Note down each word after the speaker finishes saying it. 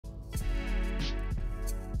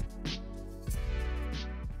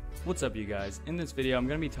What's up, you guys? In this video, I'm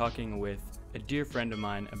going to be talking with a dear friend of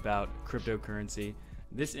mine about cryptocurrency.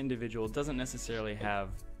 This individual doesn't necessarily have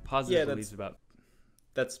positive beliefs about.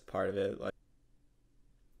 That's part of it.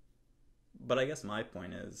 But I guess my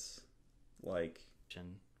point is, Were you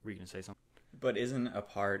going to say something? but isn't a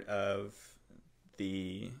part of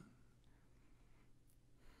the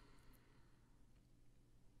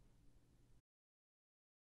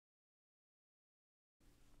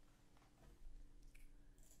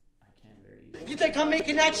You think I'm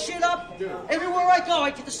making that shit up? Everywhere I go,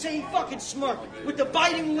 I get the same fucking smirk with the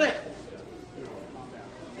biting lip.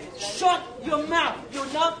 Shut your mouth.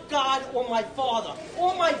 You're not God or my father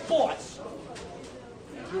or my boss.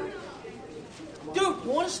 Dude,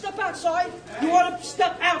 you want to step outside? You want to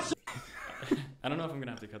step outside? I don't know if I'm going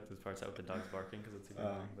to have to cut those parts out with the dogs barking because it's super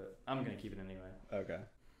annoying, but I'm going to keep it anyway. Okay.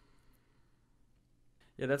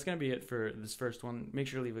 Yeah, that's going to be it for this first one. Make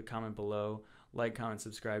sure to leave a comment below. Like, comment,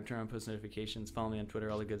 subscribe, turn on post notifications, follow me on Twitter,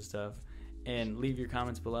 all the good stuff. And leave your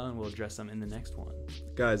comments below and we'll address them in the next one.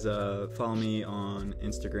 Guys, follow me on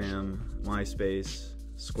Instagram, MySpace,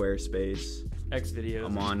 Squarespace. Xvideos.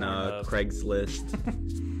 I'm on Craigslist.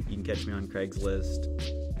 You can catch me on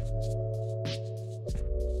Craigslist.